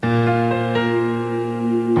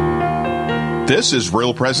This is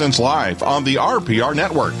Real Presence Live on the RPR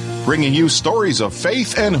Network, bringing you stories of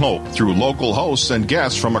faith and hope through local hosts and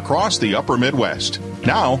guests from across the upper Midwest.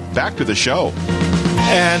 Now, back to the show.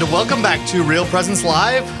 And welcome back to Real Presence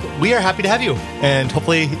Live. We are happy to have you, and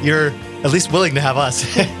hopefully you're at least willing to have us.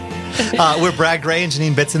 We're Brad Gray and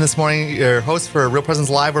Janine Bitson this morning, your hosts for Real Presence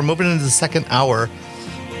Live. We're moving into the second hour,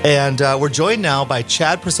 and we're joined now by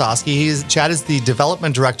Chad Prasosky. Chad is the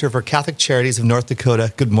Development Director for Catholic Charities of North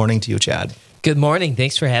Dakota. Good morning to you, Chad. Good morning.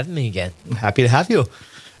 Thanks for having me again. I'm happy to have you.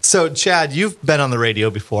 So, Chad, you've been on the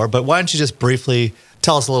radio before, but why don't you just briefly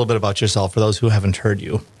tell us a little bit about yourself for those who haven't heard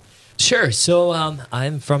you? Sure. So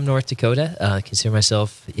I'm from North Dakota. Consider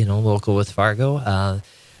myself, local with Fargo.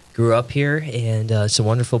 Grew up here, and it's a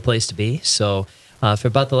wonderful place to be. So for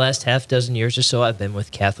about the last half dozen years or so, I've been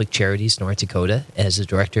with Catholic Charities North Dakota as the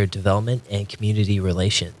Director of Development and Community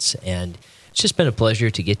Relations. And it's just been a pleasure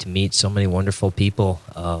to get to meet so many wonderful people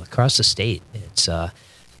across the state. It's a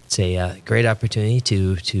great opportunity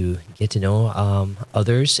to get to know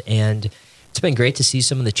others, and it's been great to see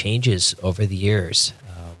some of the changes over the years.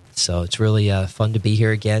 So it's really fun to be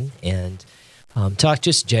here again and talk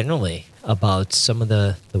just generally about some of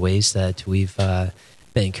the ways that we've been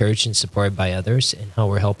encouraged and supported by others and how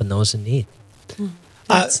we're helping those in need.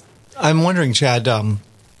 I'm wondering, Chad,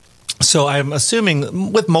 so I'm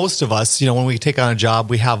assuming with most of us, when we take on a job,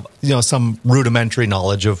 we have, some rudimentary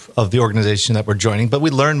knowledge of the organization that we're joining, but we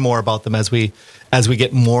learn more about them as we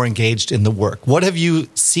get more engaged in the work. What have you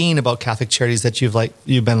seen about Catholic Charities that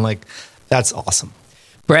you've been like, that's awesome?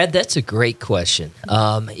 Brad, that's a great question.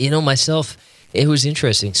 Myself, it was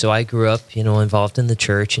interesting. So I grew up, involved in the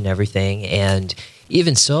church and everything. And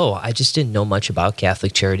even so, I just didn't know much about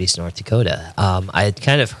Catholic Charities North Dakota. I had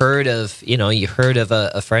kind of heard of, you heard of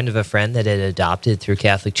a friend of a friend that had adopted through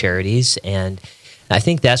Catholic Charities. And I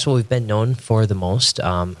think that's what we've been known for the most.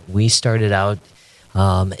 We started out,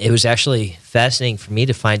 it was actually fascinating for me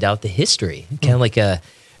to find out the history, kind of like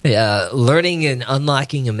learning and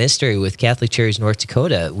unlocking a mystery with Catholic Charities North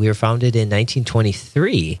Dakota. We were founded in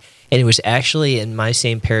 1923, and it was actually in my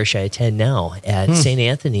same parish I attend now at St.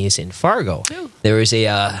 Anthony's in Fargo. Oh. There was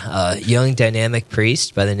a young dynamic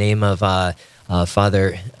priest by the name of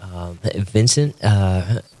Father Vincent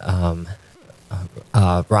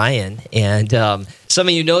Ryan, and some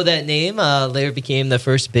of you know that name. Later became the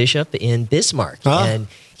first bishop in Bismarck, and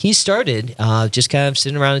he started just kind of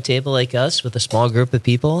sitting around a table like us with a small group of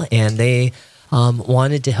people, and they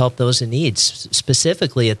wanted to help those in need,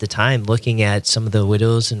 specifically at the time looking at some of the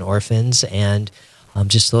widows and orphans, and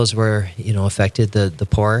just those were, affected, the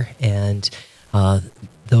poor, and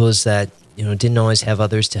those that, didn't always have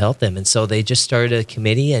others to help them. And so they just started a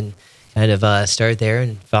committee and kind of started there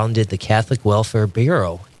and founded the Catholic Welfare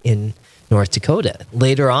Bureau in North Dakota.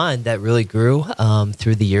 Later on, that really grew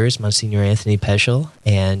through the years. Monsignor Anthony Peschel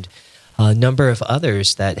and a number of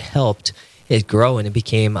others that helped it grow, and it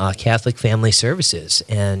became Catholic Family Services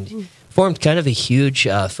and formed kind of a huge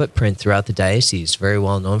footprint throughout the diocese, very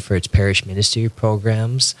well known for its parish ministry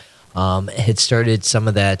programs. It had started some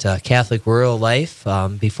of that Catholic rural life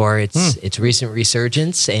before its recent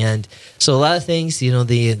resurgence. And so a lot of things,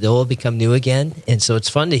 the old become new again. And so it's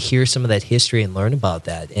fun to hear some of that history and learn about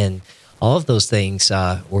that. And all of those things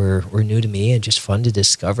were new to me, and just fun to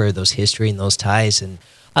discover those history and those ties. And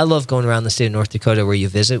I love going around the state of North Dakota where you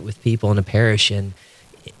visit with people in a parish, and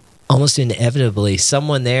almost inevitably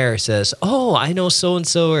someone there says, "Oh, I know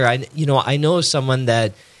so-and-so," or I know someone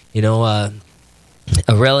that,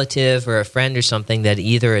 a relative or a friend or something that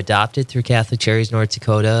either adopted through Catholic Charities North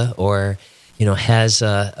Dakota or, has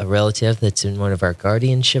a relative that's in one of our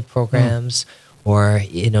guardianship programs. Or,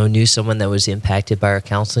 knew someone that was impacted by our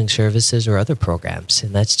counseling services or other programs.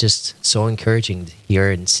 And that's just so encouraging to hear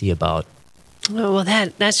and see about. Oh, well,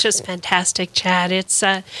 that's just fantastic, Chad. It's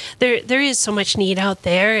there is so much need out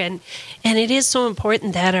there, and it is so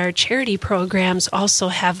important that our charity programs also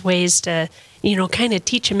have ways to, kind of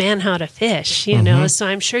teach a man how to fish, know. So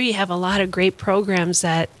I'm sure you have a lot of great programs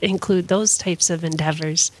that include those types of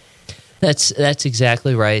endeavors. That's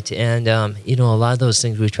exactly right. And, a lot of those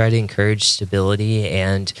things we try to encourage stability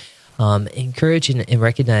and encourage and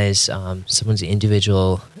recognize someone's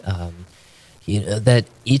individual, that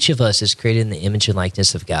each of us is created in the image and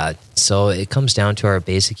likeness of God. So it comes down to our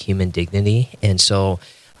basic human dignity. And so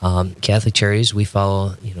Catholic Charities, we follow,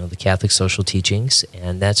 the Catholic social teachings,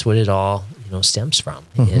 and that's what it all, stems from,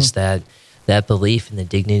 is that belief in the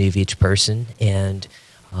dignity of each person and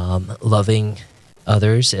loving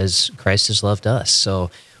others as Christ has loved us.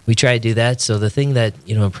 So we try to do that. So the thing that,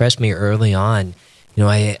 impressed me early on,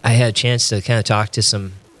 I had a chance to kind of talk to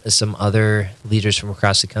some other leaders from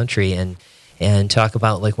across the country, and and talk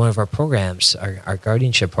about like one of our programs, our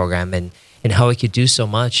guardianship program, and how we could do so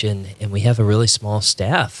much. And we have a really small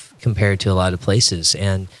staff compared to a lot of places.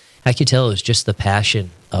 And I could tell it was just the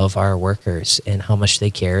passion of our workers and how much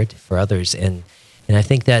they cared for others. And I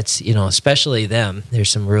think that's, especially them. There's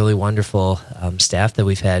some really wonderful staff that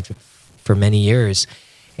we've had for many years.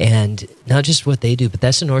 And not just what they do, but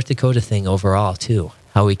that's a North Dakota thing overall, too.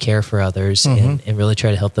 How we care for others and really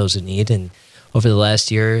try to help those in need. And over the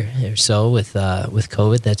last year or so with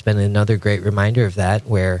COVID, that's been another great reminder of that,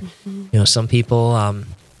 where, some people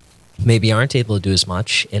maybe aren't able to do as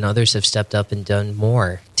much, and others have stepped up and done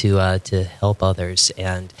more to help others.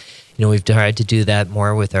 And, we've tried to do that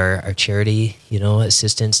more with our charity,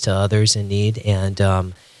 assistance to others in need, and,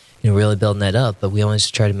 really building that up. But we always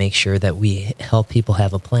try to make sure that we help people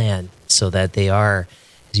have a plan so that they are,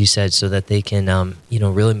 as you said, so that they can,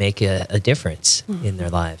 really make a difference in their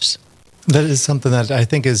lives. That is something that I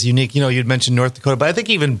think is unique. You'd mentioned North Dakota, but I think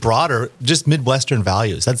even broader, just Midwestern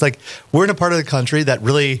values. That's like, we're in a part of the country that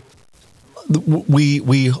really,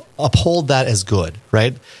 we uphold that as good,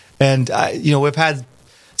 right? And, we've had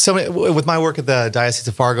so many, with my work at the Diocese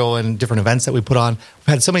of Fargo and different events that we put on, we've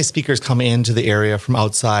had so many speakers come into the area from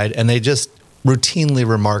outside, and they just routinely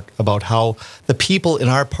remark about how the people in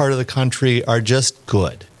our part of the country are just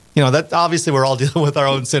good. That obviously we're all dealing with our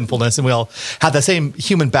own sinfulness, and we all have the same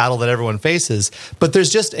human battle that everyone faces. But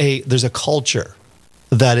there's a culture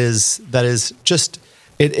that is just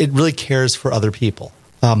it really cares for other people.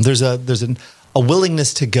 There's a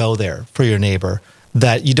willingness to go there for your neighbor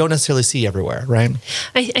that you don't necessarily see everywhere, right?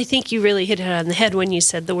 I think you really hit it on the head when you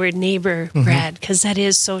said the word neighbor, Brad, because that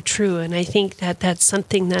is so true. And I think that that's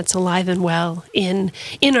something that's alive and well in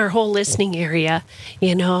our whole listening area.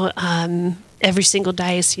 Every single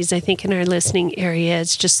diocese, I think, in our listening area,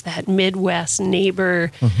 it's just that Midwest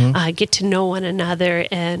neighbor, get to know one another.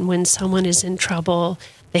 And when someone is in trouble,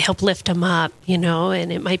 they help lift them up,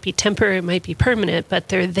 and it might be temporary, it might be permanent, but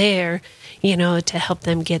they're there, to help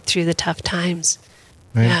them get through the tough times.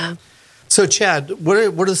 Right. Yeah. So, Chad, what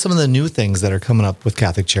are some of the new things that are coming up with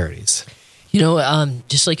Catholic Charities?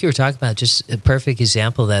 Just like you were talking about, just a perfect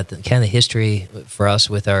example that the kind of history for us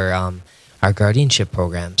with our guardianship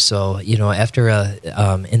program. So, after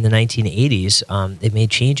in the 1980s, they made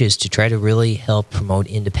changes to try to really help promote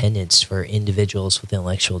independence for individuals with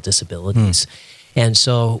intellectual disabilities. And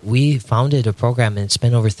so we founded a program, and it's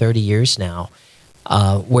been over 30 years now,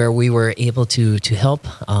 where we were able to help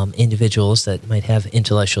individuals that might have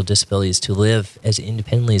intellectual disabilities to live as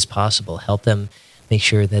independently as possible, help them make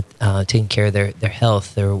sure that taking care of their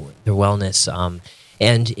health, their wellness,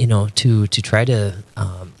 and to try to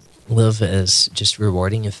live as just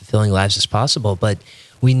rewarding and fulfilling lives as possible. But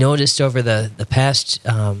we noticed over the past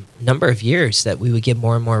number of years that we would get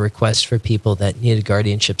more and more requests for people that needed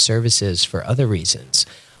guardianship services for other reasons.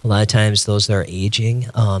 A lot of times those that are aging,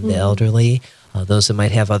 the elderly, those that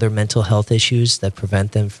might have other mental health issues that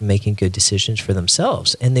prevent them from making good decisions for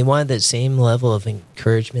themselves. And they wanted that same level of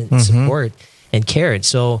encouragement and support and care. And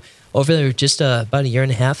so over just about a year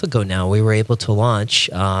and a half ago now, we were able to launch,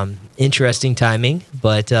 interesting timing,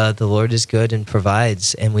 but the Lord is good and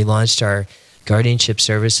provides. And we launched our guardianship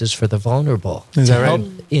services for the vulnerable to help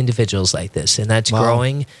individuals like this. And that's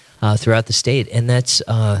growing throughout the state. And that's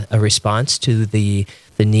a response to the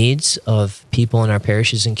needs of people in our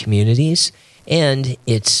parishes and communities. And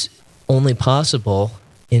it's only possible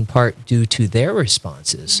in part due to their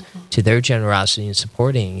responses, to their generosity in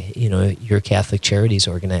supporting, your Catholic Charities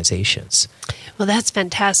organizations. Well, that's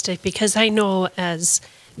fantastic, because I know, as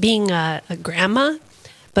being a grandma,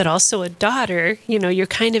 but also a daughter, you're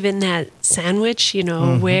kind of in that sandwich,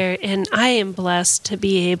 where, and I am blessed to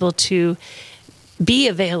be able to be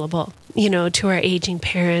available, to our aging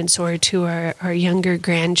parents or to our younger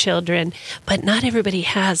grandchildren, but not everybody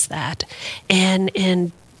has that.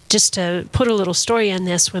 And just to put a little story on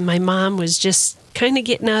this, when my mom was just kind of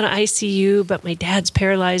getting out of ICU, but my dad's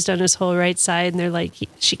paralyzed on his whole right side, and they're like,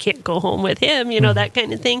 she can't go home with him, that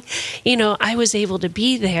kind of thing. I was able to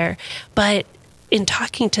be there. But in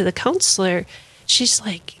talking to the counselor, she's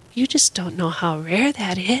like, you just don't know how rare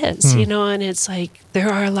that is, and it's like, there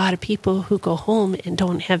are a lot of people who go home and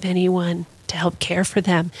don't have anyone to help care for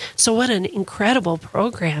them. So what an incredible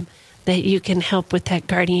program that you can help with that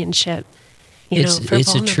guardianship.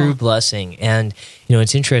 It's a true blessing. And,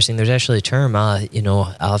 it's interesting. There's actually a term,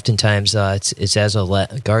 oftentimes it's as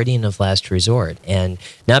a guardian of last resort. And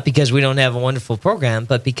not because we don't have a wonderful program,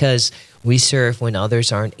 but because we serve when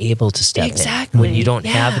others aren't able to step in. When you don't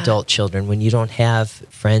have adult children, when you don't have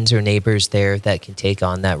friends or neighbors there that can take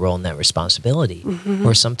on that role and that responsibility.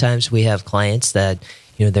 Or sometimes we have clients that,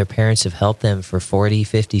 their parents have helped them for 40,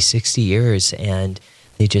 50, 60 years, and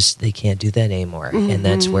they can't do that anymore. Mm-hmm. And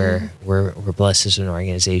that's where we're blessed as an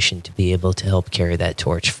organization to be able to help carry that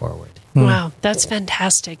torch forward. Wow, that's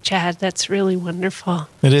fantastic, Chad. That's really wonderful.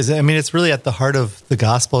 It is. I mean, it's really at the heart of the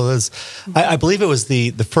gospel. I believe it was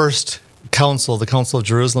the first council, the Council of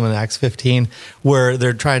Jerusalem in Acts 15, where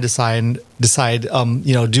they're trying to decide,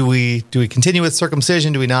 do we continue with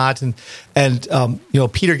circumcision? Do we not? And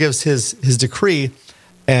Peter gives his decree,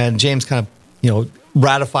 and James kind of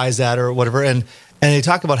ratifies that or whatever. And they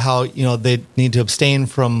talk about how they need to abstain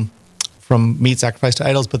from meat sacrificed to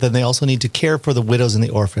idols, but then they also need to care for the widows and the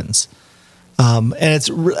orphans. And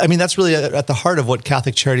that's really at the heart of what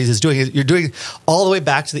Catholic Charities is doing. You're doing all the way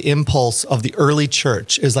back to the impulse of the early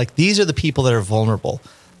church is like, these are the people that are vulnerable.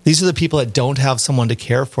 These are the people that don't have someone to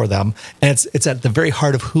care for them. And it's at the very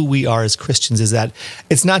heart of who we are as Christians, is that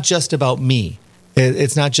it's not just about me.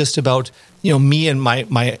 It's not just about, me and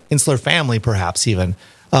my insular family, perhaps even.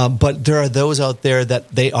 But there are those out there that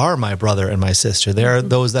they are my brother and my sister. They are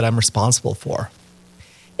those that I'm responsible for.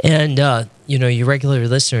 And, your regular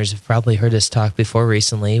listeners have probably heard us talk before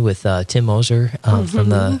recently with Tim Moser from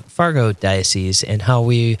the Fargo Diocese, and how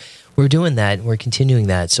we're doing that, and we're continuing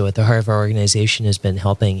that. So at the heart of our organization has been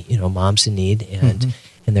helping, moms in need and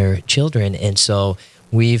their children. And so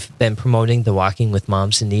we've been promoting the Walking with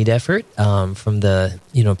Moms in Need effort from the,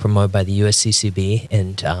 promoted by the USCCB.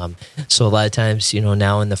 And so a lot of times,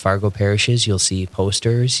 now in the Fargo parishes, you'll see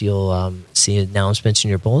posters, you'll see announcements in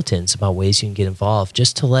your bulletins about ways you can get involved,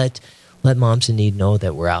 just to let moms in need know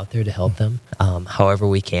that we're out there to help them however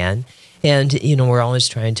we can. And, we're always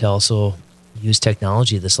trying to also use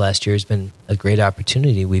technology. This last year has been a great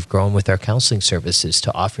opportunity. We've grown with our counseling services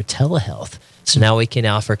to offer telehealth. So now we can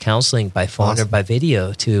offer counseling by phone or by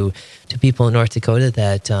video to people in North Dakota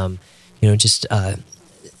that,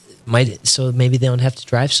 so maybe they don't have to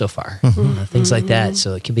drive so far, things like that.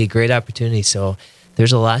 So it can be a great opportunity. So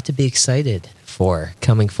there's a lot to be excited for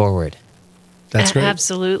coming forward. That's great.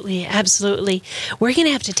 Absolutely, absolutely. We're going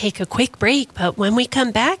to have to take a quick break, but when we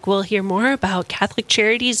come back, we'll hear more about Catholic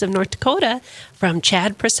Charities of North Dakota from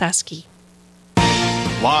Chad Prosaski.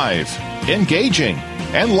 Live, engaging,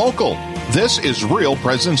 and local. This is Real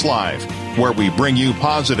Presence Live, where we bring you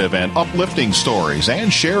positive and uplifting stories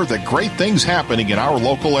and share the great things happening in our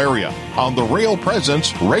local area on the Real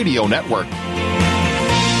Presence Radio Network.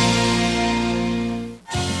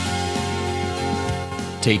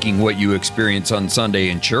 Taking what you experience on Sunday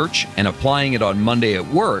in church and applying it on Monday at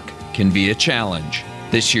work can be a challenge.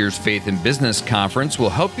 This year's Faith in Business Conference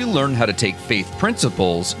will help you learn how to take faith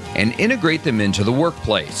principles and integrate them into the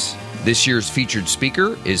workplace. This year's featured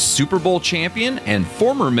speaker is Super Bowl champion and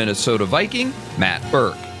former Minnesota Viking, Matt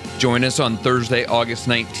Burke. Join us on Thursday, August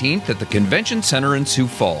 19th at the Convention Center in Sioux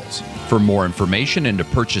Falls. For more information and to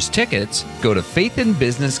purchase tickets, go to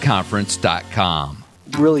faithinbusinessconference.com.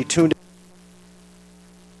 Really tuned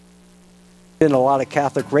in a lot of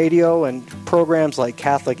Catholic radio and programs like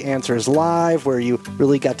Catholic Answers Live, where you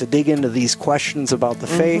really got to dig into these questions about the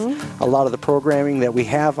faith. A lot of the programming that we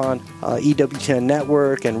have on EWTN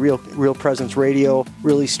Network and Real Presence Radio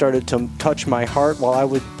really started to touch my heart while I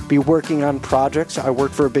would be working on projects. I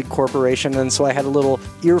worked for a big corporation, and so I had a little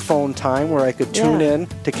earphone time where I could tune in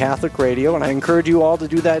to Catholic radio, and I encourage you all to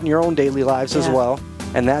do that in your own daily lives as well.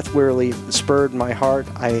 And that's really spurred my heart.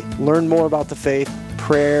 I learned more about the faith,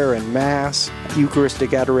 prayer and Mass,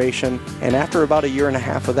 Eucharistic adoration, and after about a year and a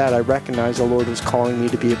half of that, I recognized the Lord was calling me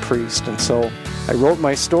to be a priest. And so I wrote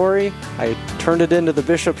my story, I turned it into the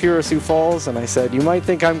bishop here at Sioux Falls, and I said, you might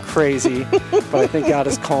think I'm crazy, but I think God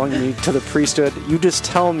is calling me to the priesthood. You just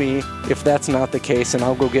tell me if that's not the case, and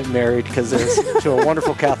I'll go get married to a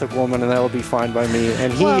wonderful Catholic woman, and that will be fine by me.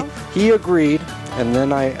 And he agreed, and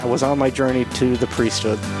then I was on my journey to the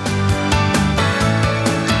priesthood.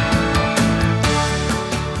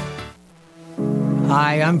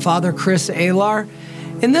 Hi, I'm Father Chris Alar.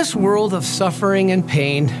 In this world of suffering and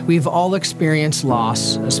pain, we've all experienced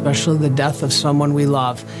loss, especially the death of someone we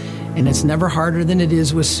love, and it's never harder than it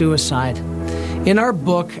is with suicide. In our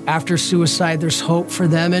book, After Suicide, There's Hope for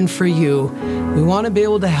Them and for You, we want to be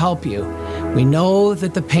able to help you. We know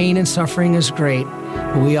that the pain and suffering is great,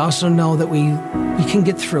 but we also know that we can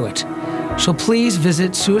get through it. So please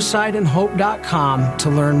visit suicideandhope.com to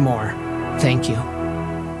learn more. Thank you.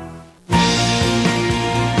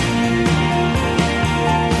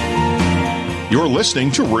 You're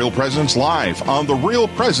listening to Real Presence Live on the Real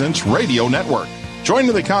Presence Radio Network. Join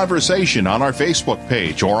in the conversation on our Facebook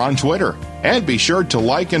page or on Twitter. And be sure to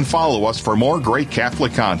like and follow us for more great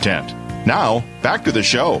Catholic content. Now, back to the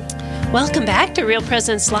show. Welcome back to Real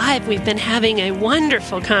Presence Live. We've been having a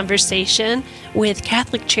wonderful conversation with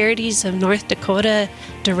Catholic Charities of North Dakota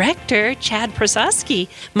Director Chad Prososki.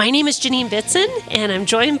 My name is Janine Bitson, and I'm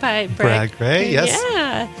joined by Brad Gray. Yes.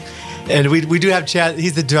 Yeah. And we do have Chad.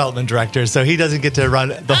 He's the development director, so he doesn't get to run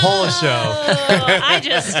the whole show. I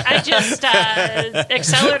just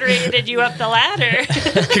accelerated you up the ladder.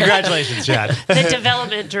 Congratulations, Chad. The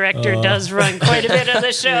development director does run quite a bit of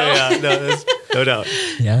the show. Yeah, no doubt.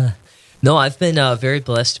 Yeah. No, I've been very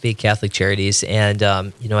blessed to be at Catholic Charities, and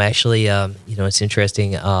actually, it's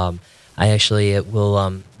interesting. I actually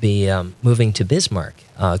will be moving to Bismarck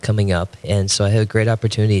coming up, and so I have a great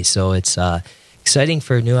opportunity. So it's exciting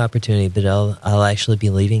for a new opportunity, but I'll actually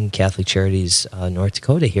be leaving Catholic Charities North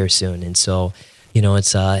Dakota here soon, and so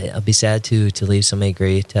it's I'll be sad to leave so many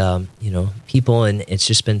great people, and it's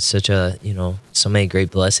just been such a so many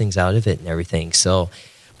great blessings out of it and everything. So.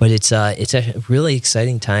 But it's a really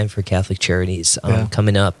exciting time for Catholic Charities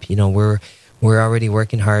coming up. We're already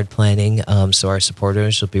working hard planning. So our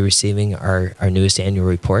supporters will be receiving our newest annual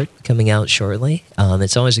report coming out shortly.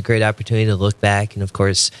 It's always a great opportunity to look back, and of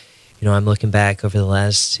course, I'm looking back over the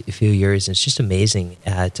last few years, and it's just amazing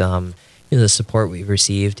at the support we've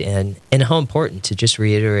received, and how important, to just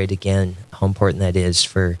reiterate again how important that is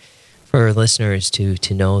for our listeners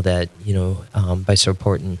to know that by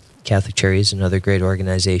supporting Catholic Charities and other great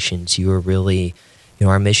organizations, you are really,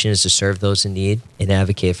 our mission is to serve those in need and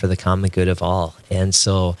advocate for the common good of all. And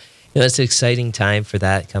so, it's an exciting time for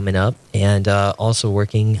that coming up, and also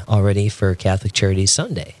working already for Catholic Charities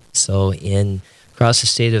Sunday. So across the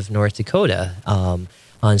state of North Dakota,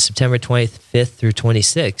 on September 25th through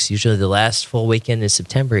 26th, usually the last full weekend in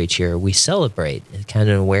September each year, we celebrate a kind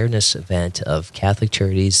of an awareness event of Catholic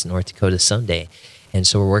Charities North Dakota Sunday. And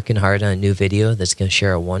so we're working hard on a new video that's going to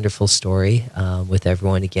share a wonderful story with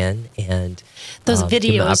everyone again. And those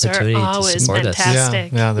videos are always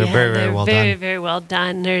fantastic. Yeah, they're very, very well done. Very, very well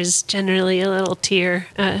done. There's generally a little tear.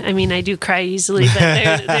 I do cry easily,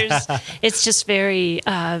 but it's just very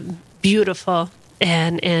beautiful.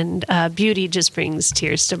 And beauty just brings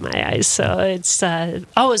tears to my eyes. So it's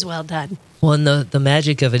always well done. Well, and the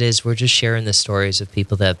magic of it is we're just sharing the stories of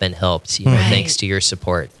people that have been helped, thanks to your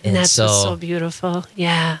support. And that's so beautiful.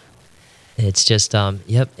 Yeah. It's just,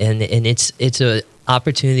 yep. And it's an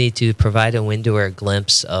opportunity to provide a window or a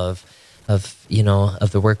glimpse of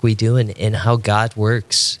the work we do and how God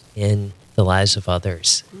works in the lives of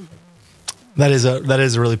others. That is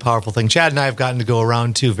a really powerful thing. Chad and I have gotten to go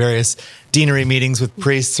around to various deanery meetings with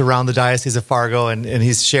priests around the Diocese of Fargo, and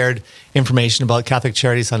he's shared information about Catholic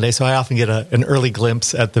Charity Sunday. So I often get an early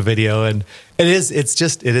glimpse at the video, and it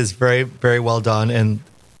is very, very well done. And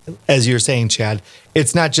as you're saying, Chad,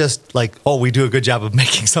 it's not just like, we do a good job of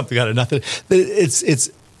making something out of nothing. It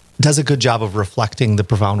does a good job of reflecting the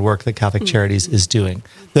profound work that Catholic Charities is doing.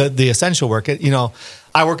 The essential work.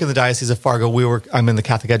 I work in the Diocese of Fargo. I'm in the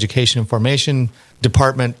Catholic Education and Formation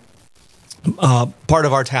Department. Part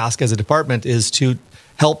of our task as a department is to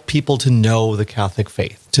help people to know the Catholic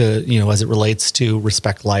faith, as it relates to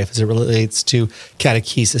respect life, as it relates to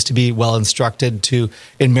catechesis, to be well instructed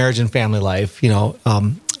in marriage and family life,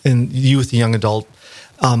 in youth and young adult.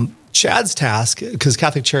 Chad's task, because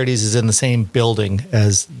Catholic Charities is in the same building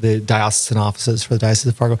as the diocesan offices for the Diocese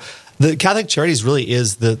of Fargo, the Catholic Charities really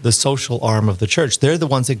is the social arm of the church. They're the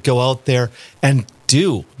ones that go out there and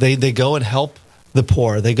do. They go and help the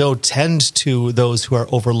poor. They go tend to those who are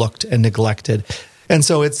overlooked and neglected. And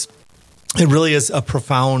so it really is a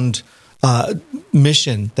profound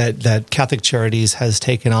mission that Catholic Charities has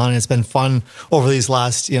taken on. It's been fun over these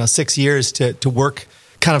last 6 years to work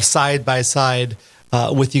kind of side by side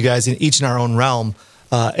with you guys in each in our own realm,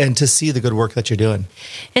 and to see the good work that you're doing.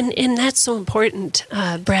 And that's so important,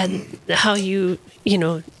 Brad, how you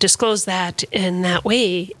disclose that in that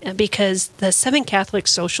way, because the 7 Catholic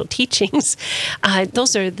social teachings,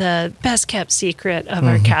 those are the best kept secret of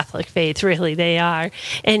our Catholic faith, really, they are.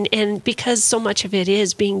 And because so much of it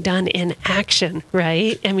is being done in action,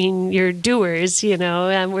 right? I mean, you're doers,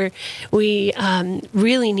 and we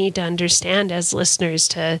really need to understand as listeners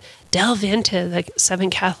to delve into the 7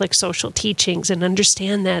 Catholic social teachings and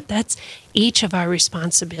understand that that's each of our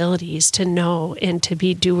responsibilities to know and to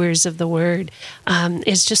be doers of the word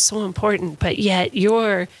is just so important. But yet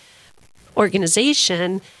your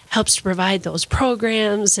organization helps to provide those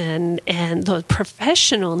programs and those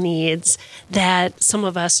professional needs that some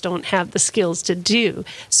of us don't have the skills to do.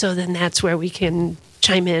 So then that's where we can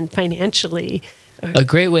chime in financially. A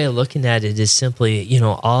great way of looking at it is simply,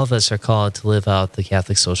 all of us are called to live out the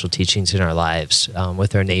Catholic social teachings in our lives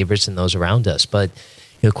with our neighbors and those around us. But,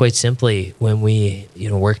 quite simply, when we,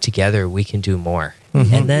 work together, we can do more.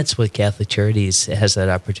 And that's what Catholic Charities has, that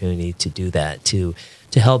opportunity to do that, to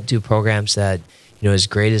help do programs that, as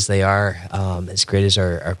great as they are, as great as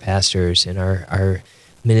our pastors and our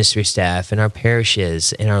ministry staff and our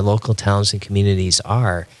parishes and our local towns and communities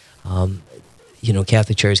are,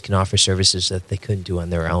 Catholic Charities can offer services that they couldn't do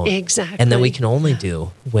on their own. Exactly. And that we can only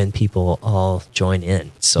do when people all join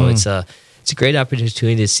in. So it's a great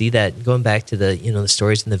opportunity to see that. Going back to the the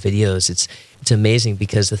stories and the videos, it's amazing,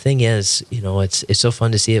 because the thing is, it's so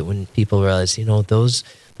fun to see it when people realize, those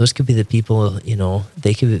could be the people,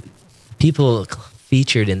 they could people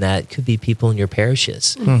featured in that could be people in your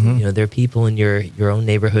parishes. They're people in your own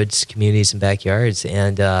neighborhoods, communities, and backyards,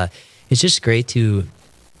 and it's just great to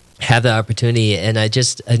have the opportunity. And I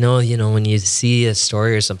know, when you see a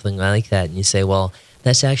story or something like that, and you say, well,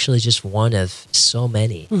 that's actually just one of so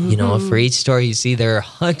many. For each story you see, there are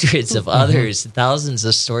hundreds of others, thousands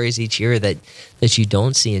of stories each year that you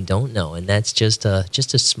don't see and don't know, and that's just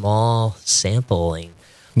a small sampling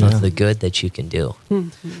of the good that you can do.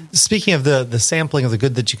 Speaking of the sampling of the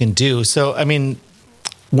good that you can do, so I mean,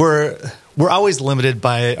 we're always limited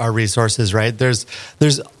by our resources, right? There's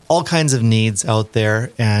all kinds of needs out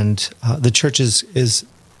there, and the church is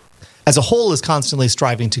as a whole is constantly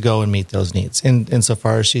striving to go and meet those needs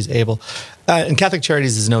insofar as she's able. And Catholic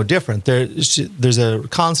Charities is no different. There's a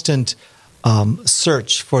constant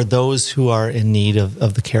search for those who are in need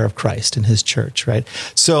of the care of Christ and His church, right?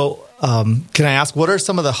 So can I ask, what are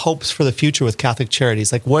some of the hopes for the future with Catholic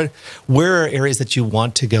Charities? Like, where are areas that you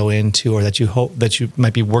want to go into, or that you hope that you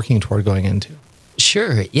might be working toward going into?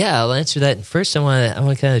 Sure. Yeah, I'll answer that. And first, I want to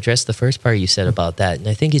kind of address the first part you said about that. And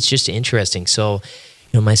I think it's just interesting. So,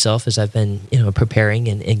 myself, as I've been, preparing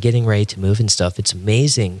and getting ready to move and stuff, it's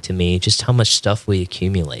amazing to me just how much stuff we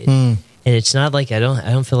accumulate. And it's not like I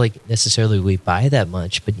don't feel like necessarily we buy that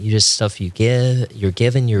much, but stuff you're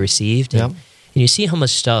given, you're received, and you see how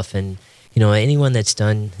much stuff. And anyone that's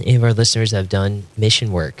done, any of our listeners that have done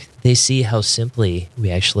mission work, they see how simply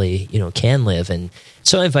we actually can live. And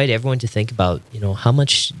so I invite everyone to think about how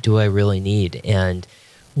much do I really need, and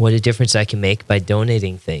what a difference I can make by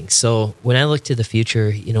donating things. So when I look to the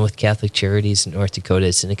future, with Catholic Charities in North Dakota,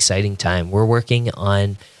 it's an exciting time. We're working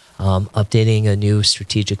on updating a new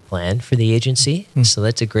strategic plan for the agency. So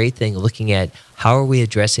that's a great thing, looking at how are we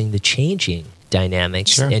addressing the changing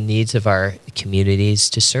dynamics and needs of our communities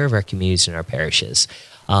to serve our communities and our parishes.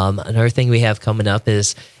 Another thing we have coming up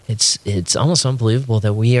is it's almost unbelievable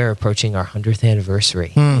that we are approaching our 100th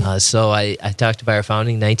anniversary. So I talked about our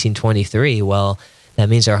founding in 1923. Well, that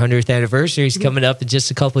means our 100th anniversary is coming up in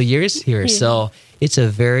just a couple of years here. So it's a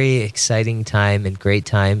very exciting time and great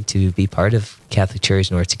time to be part of Catholic Charities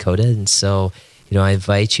North Dakota. And so, I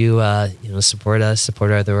invite you, support us,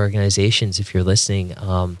 support other organizations if you're listening.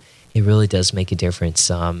 It really does make a difference.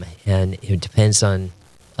 And it depends on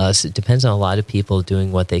us. It depends on a lot of people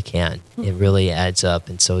doing what they can. It really adds up.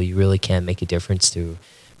 And so you really can make a difference through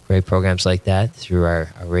great programs like that, through our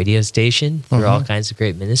radio station, through all kinds of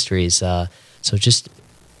great ministries. So just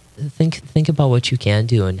think about what you can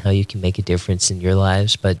do and how you can make a difference in your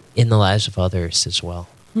lives, but in the lives of others as well.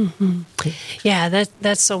 Yeah,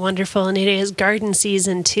 that's so wonderful. And it is garden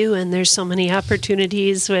season too, and there's so many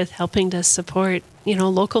opportunities with helping to support,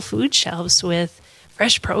 local food shelves with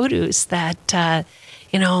fresh produce that,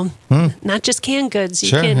 not just canned goods.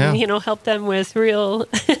 You can, help them with real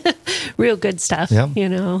good stuff,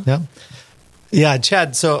 Yeah,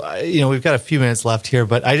 Chad. So we've got a few minutes left here,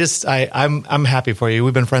 but I'm happy for you.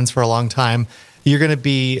 We've been friends for a long time. You're going to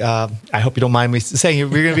be. I hope you don't mind me saying you're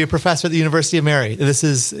going to be a professor at the University of Mary. This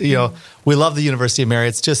is we love the University of Mary.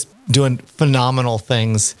 It's just doing phenomenal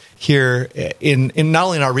things here in not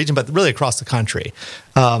only in our region but really across the country.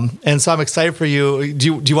 And so I'm excited for you.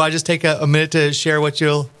 Do you want to just take a minute to share what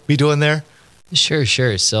you'll be doing there? Sure.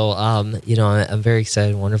 So I'm very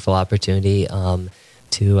excited. Wonderful opportunity. To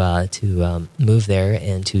move there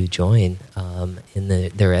and to join in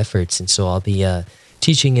their efforts. And so I'll be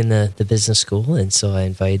teaching in the business school, and so I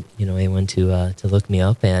invite anyone to look me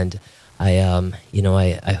up. And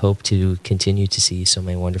I hope to continue to see so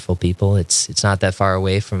many wonderful people. It's not that far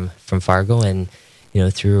away from Fargo, and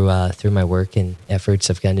through my work and efforts,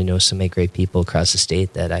 I've gotten to know so many great people across the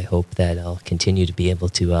state that I hope that I'll continue to be able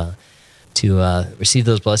to receive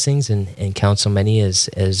those blessings and count so many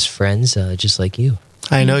as friends, just like you.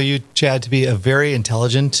 I know you, Chad, to be a very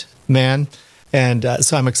intelligent man, And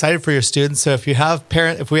so I'm excited for your students. So if we have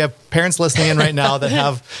parents listening in right now that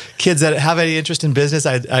have kids that have any interest in business,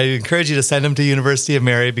 I encourage you to send them to University of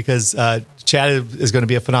Mary, because Chad is going to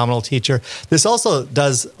be a phenomenal teacher. This also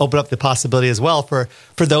does open up the possibility as well for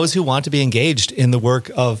those who want to be engaged in the work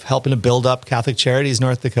of helping to build up Catholic Charities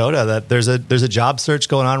North Dakota. That there's a job search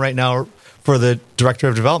going on right now for the Director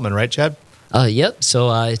of Development, right, Chad? Yep.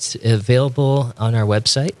 So it's available on our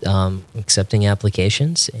website, accepting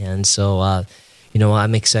applications. And so,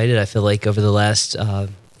 I'm excited. I feel like over the last,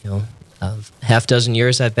 half dozen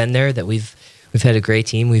years I've been there, that we've had a great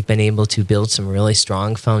team. We've been able to build some really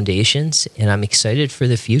strong foundations, and I'm excited for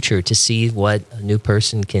the future to see what a new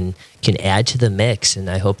person can add to the mix. And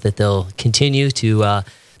I hope that they'll continue to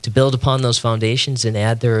build upon those foundations and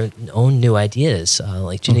add their own new ideas.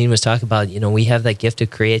 Like Janine was talking about, we have that gift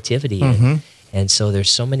of creativity. And so there's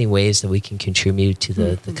so many ways that we can contribute to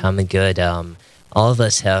the common good. All of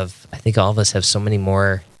us have so many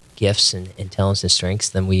more gifts and talents and strengths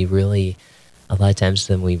than we really, a lot of times,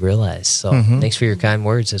 than we realize. So thanks for your kind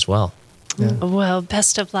words as well. Yeah. Well,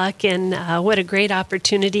 best of luck, and what a great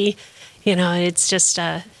opportunity. It's just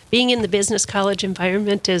being in the business college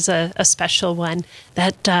environment is a special one.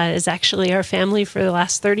 That is actually our family for the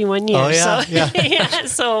last 31 years. Oh, yeah. So, yeah,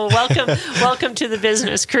 so welcome to the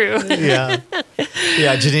business crew. Yeah,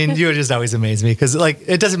 Janine, you just always amaze me, because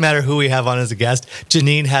it doesn't matter who we have on as a guest.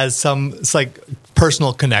 Janine has some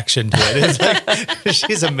personal connection to it. It's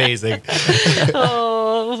she's amazing.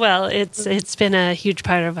 Oh, well, it's been a huge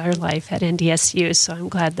part of our life at NDSU, so I'm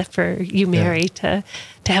glad that for you, Mary, to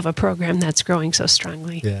have a program that's growing so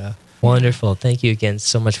strongly. Yeah. Wonderful. Thank you again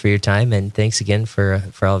so much for your time, and thanks again for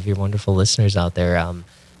all of your wonderful listeners out there.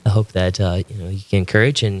 I hope that you can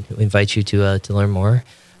encourage and invite you to learn more.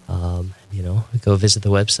 Go visit the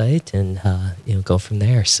website and go from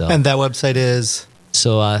there. So, and that website is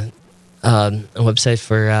a website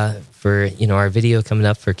for our video coming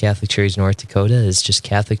up for Catholic Charities North Dakota is just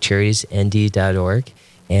CatholicCharitiesND.org.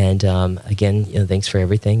 And again, thanks for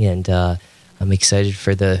everything, and I'm excited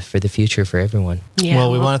for the future for everyone. Yeah,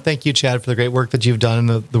 well, we want to thank you, Chad, for the great work that you've done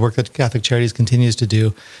and the work that Catholic Charities continues to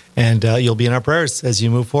do. And you'll be in our prayers as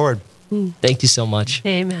you move forward. Thank you so much.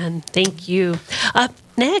 Amen. Thank you. Up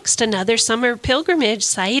next, another summer pilgrimage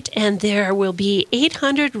site, and there will be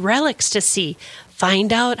 800 relics to see.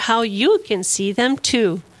 Find out how you can see them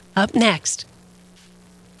too. Up next.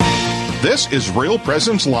 This is Real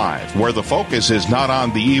Presence Live, where the focus is not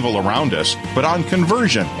on the evil around us, but on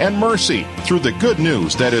conversion and mercy through the good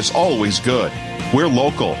news that is always good. We're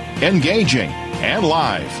local, engaging, and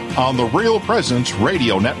live on the Real Presence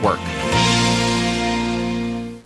Radio Network.